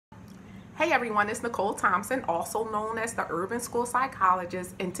Hey everyone, it's Nicole Thompson, also known as the Urban School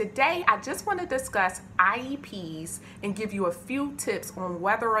Psychologist, and today I just want to discuss IEPs and give you a few tips on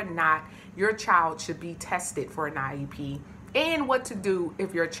whether or not your child should be tested for an IEP and what to do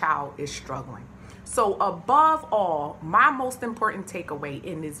if your child is struggling. So above all, my most important takeaway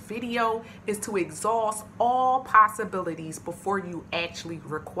in this video is to exhaust all possibilities before you actually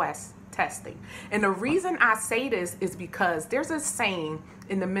request testing. And the reason I say this is because there's a saying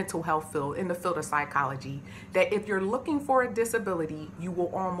in the mental health field, in the field of psychology, that if you're looking for a disability, you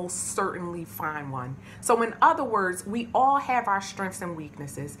will almost certainly find one. So in other words, we all have our strengths and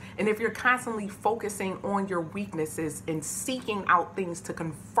weaknesses. And if you're constantly focusing on your weaknesses and seeking out things to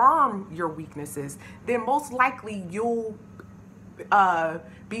confirm your weaknesses, then most likely you'll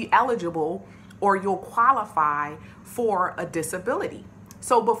be eligible or you'll qualify for a disability.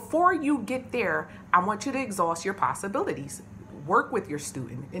 So before you get there, I want you to exhaust your possibilities. Work with your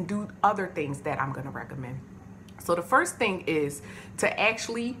student and do other things that I'm going to recommend. So the first thing is to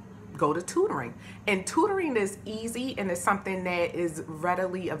actually go to tutoring. And tutoring is easy and it's something that is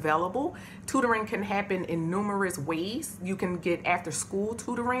readily available. Tutoring can happen in numerous ways. You can get after school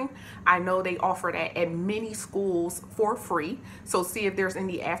tutoring. I know they offer that at many schools for free. So see if there's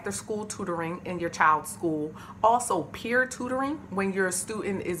any after school tutoring in your child's school. Also peer tutoring, when your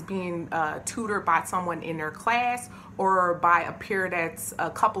student is being tutored by someone in their class or by a peer that's a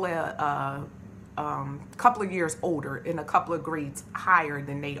couple of years older and a couple of grades higher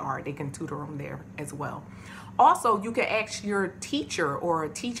than they are. They can tutor them there as well. Also, you can ask your teacher or a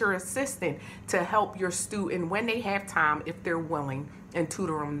teacher assistant to help your student when they have time, if they're willing, and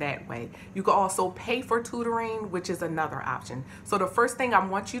tutor them that way. You can also pay for tutoring, which is another option. So the first thing I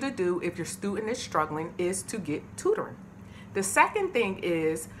want you to do if your student is struggling is to get tutoring. The second thing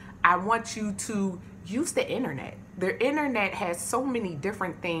is I want you to use the internet. The internet has so many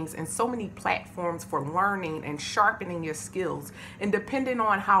different things and so many platforms for learning and sharpening your skills. And depending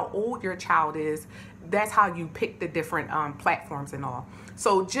on how old your child is, that's how you pick the different platforms and all.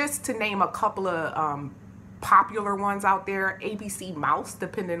 So just to name a couple of popular ones out there, ABC Mouse,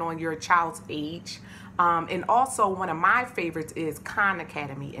 depending on your child's age. And also one of my favorites is Khan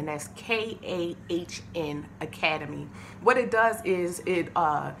Academy, and that's K-A-H-N Academy. What it does is it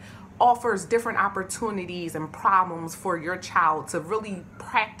offers different opportunities and problems for your child to really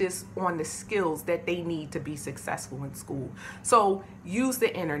practice on the skills that they need to be successful in school. So use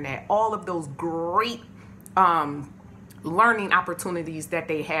the internet, all of those great learning opportunities that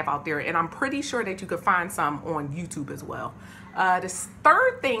they have out there. And I'm pretty sure that you could find some on YouTube as well. The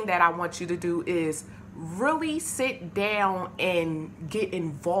third thing that I want you to do is really sit down and get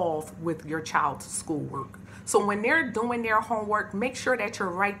involved with your child's schoolwork. So when they're doing their homework, make sure that you're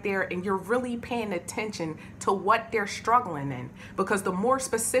right there and you're really paying attention to what they're struggling in. Because the more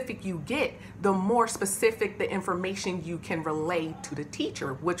specific you get, the more specific the information you can relay to the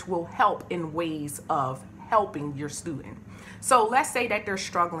teacher, which will help in ways of helping your student. So let's say that they're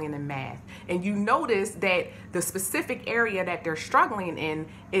struggling in math and you notice that the specific area that they're struggling in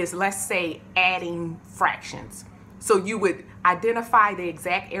is, let's say, adding fractions. So you would identify the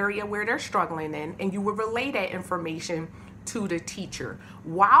exact area where they're struggling in and you would relay that information to the teacher.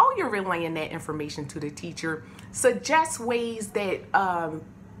 While you're relaying that information to the teacher, suggest ways that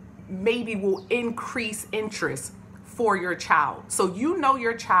maybe will increase interest for your child. So you know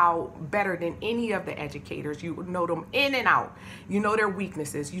your child better than any of the educators. You know them in and out. You know their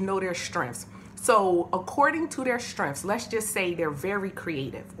weaknesses. You know their strengths. So according to their strengths, let's just say they're very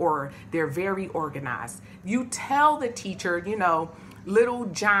creative or they're very organized. You tell the teacher, you know, little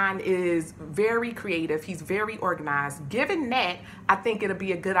John is very creative. He's very organized. Given that, I think it'll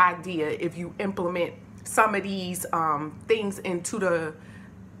be a good idea if you implement some of these things into the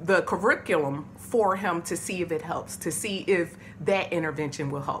curriculum for him to see if it helps, to see if that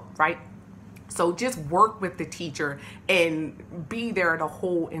intervention will help, right? So just work with the teacher and be there the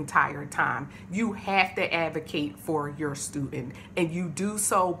whole entire time. You have to advocate for your student, and you do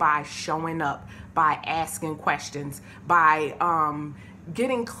so by showing up, by asking questions, by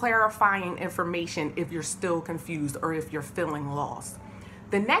getting clarifying information if you're still confused or if you're feeling lost.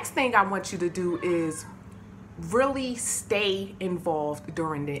 The next thing I want you to do is really stay involved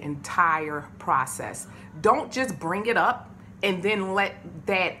during the entire process. Don't just bring it up and then let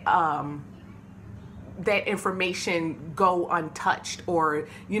that that information go untouched, or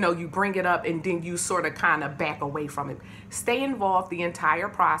you bring it up and then you sort of kind of back away from it. Stay involved the entire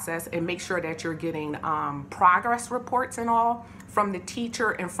process and make sure that you're getting progress reports and all from the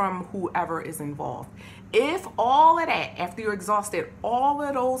teacher and from whoever is involved. If all of that, after you exhausted all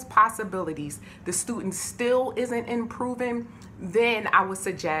of those possibilities, the student still isn't improving, then I would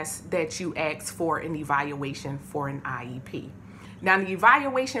suggest that you ask for an evaluation for an IEP. Now, the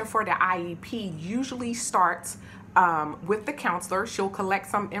evaluation for the IEP usually starts with the counselor. She'll collect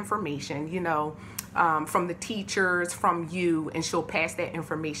some information, from the teachers, from you, and she'll pass that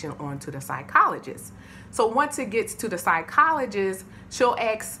information on to the psychologist. So once it gets to the psychologist, she'll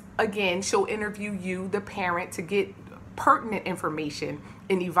interview you, the parent, to get pertinent information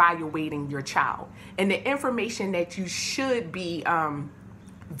in evaluating your child. And the information that you should be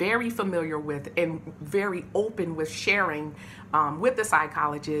very familiar with and very open with sharing with the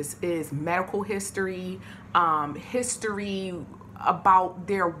psychologist is medical history, history about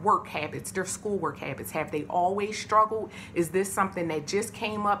their work habits, their schoolwork habits. Have they always struggled? Is this something that just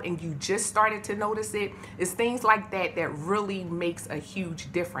came up and you just started to notice it? It's things like that that really makes a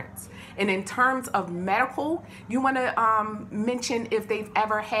huge difference. And in terms of medical, you want to mention if they've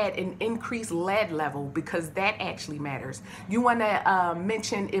ever had an increased lead level, because that actually matters. You want to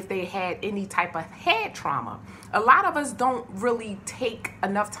mention if they had any type of head trauma. A lot of us don't really take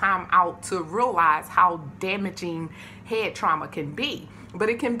enough time out to realize how damaging head trauma can be, but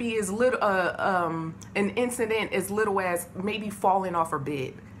it can be as little an incident as little as maybe falling off a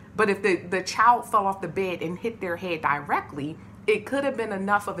bed. But if the child fell off the bed and hit their head directly, it could have been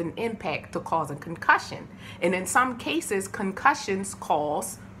enough of an impact to cause a concussion. And in some cases, concussions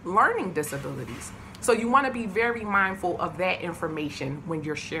cause learning disabilities. So you want to be very mindful of that information when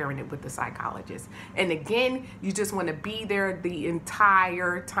you're sharing it with the psychologist. And again, you just want to be there the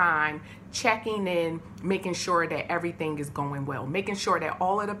entire time, checking in, making sure that everything is going well, making sure that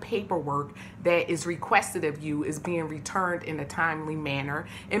all of the paperwork that is requested of you is being returned in a timely manner,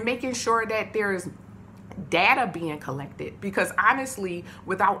 and making sure that there's data being collected, because honestly,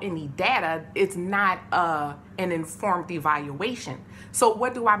 without any data, it's not an informed evaluation. So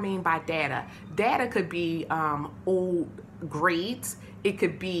what do I mean by data? Data could be old grades. It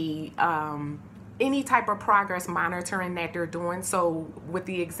could be any type of progress monitoring that they're doing. So with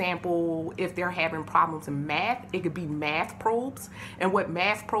the example, if they're having problems in math, it could be math probes. And what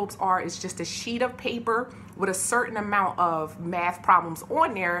math probes are is just a sheet of paper with a certain amount of math problems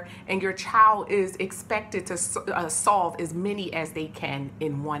on there, and your child is expected to solve as many as they can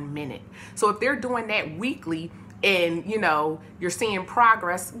in 1 minute. So if they're doing that weekly and you're seeing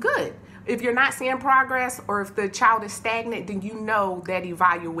progress, good. If you're not seeing progress, or if the child is stagnant, then you know that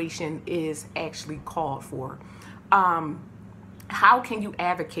evaluation is actually called for. How can you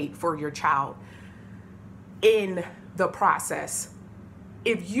advocate for your child in the process?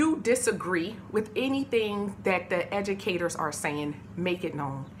 If you disagree with anything that the educators are saying, make it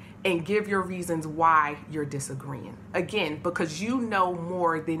known and give your reasons why you're disagreeing. Again, because you know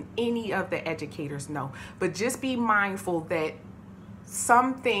more than any of the educators know. But just be mindful that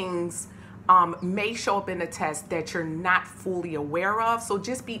some things may show up in the test that you're not fully aware of. So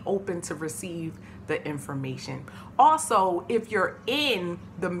just be open to receive the information. Also, if you're in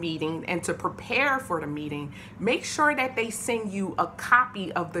the meeting and to prepare for the meeting, make sure that they send you a copy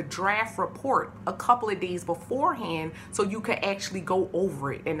of the draft report a couple of days beforehand, so you can actually go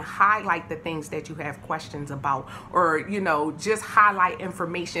over it and highlight the things that you have questions about, or just highlight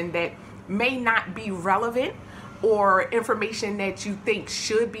information that may not be relevant, or information that you think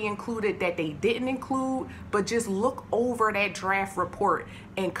should be included that they didn't include. But just look over that draft report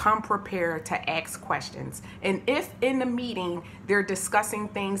and come prepared to ask questions. And if in the meeting they're discussing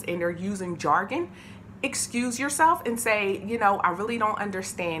things and they're using jargon, excuse yourself and say, I really don't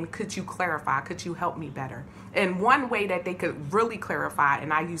understand. Could you clarify? Could you help me better? And one way that they could really clarify,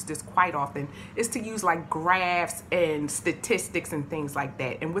 and I use this quite often, is to use like graphs and statistics and things like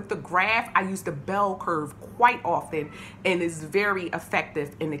that. And with the graph, I use the bell curve quite often, and is very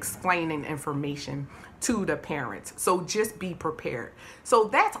effective in explaining information to the parents. So just be prepared. So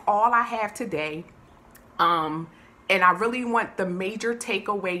that's all I have today. And I really want the major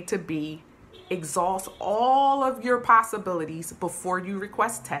takeaway to be: exhaust all of your possibilities before you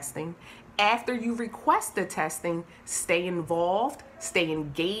request testing. After you request the testing, stay involved, stay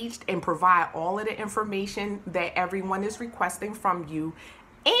engaged, and provide all of the information that everyone is requesting from you.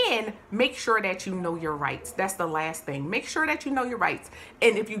 And make sure that you know your rights. That's the last thing. Make sure that you know your rights.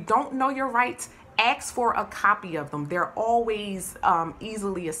 And if you don't know your rights, ask for a copy of them. They're always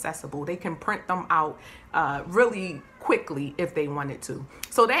easily accessible. They can print them out really quickly if they wanted to.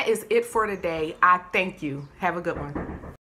 So that is it for today. I thank you. Have a good one.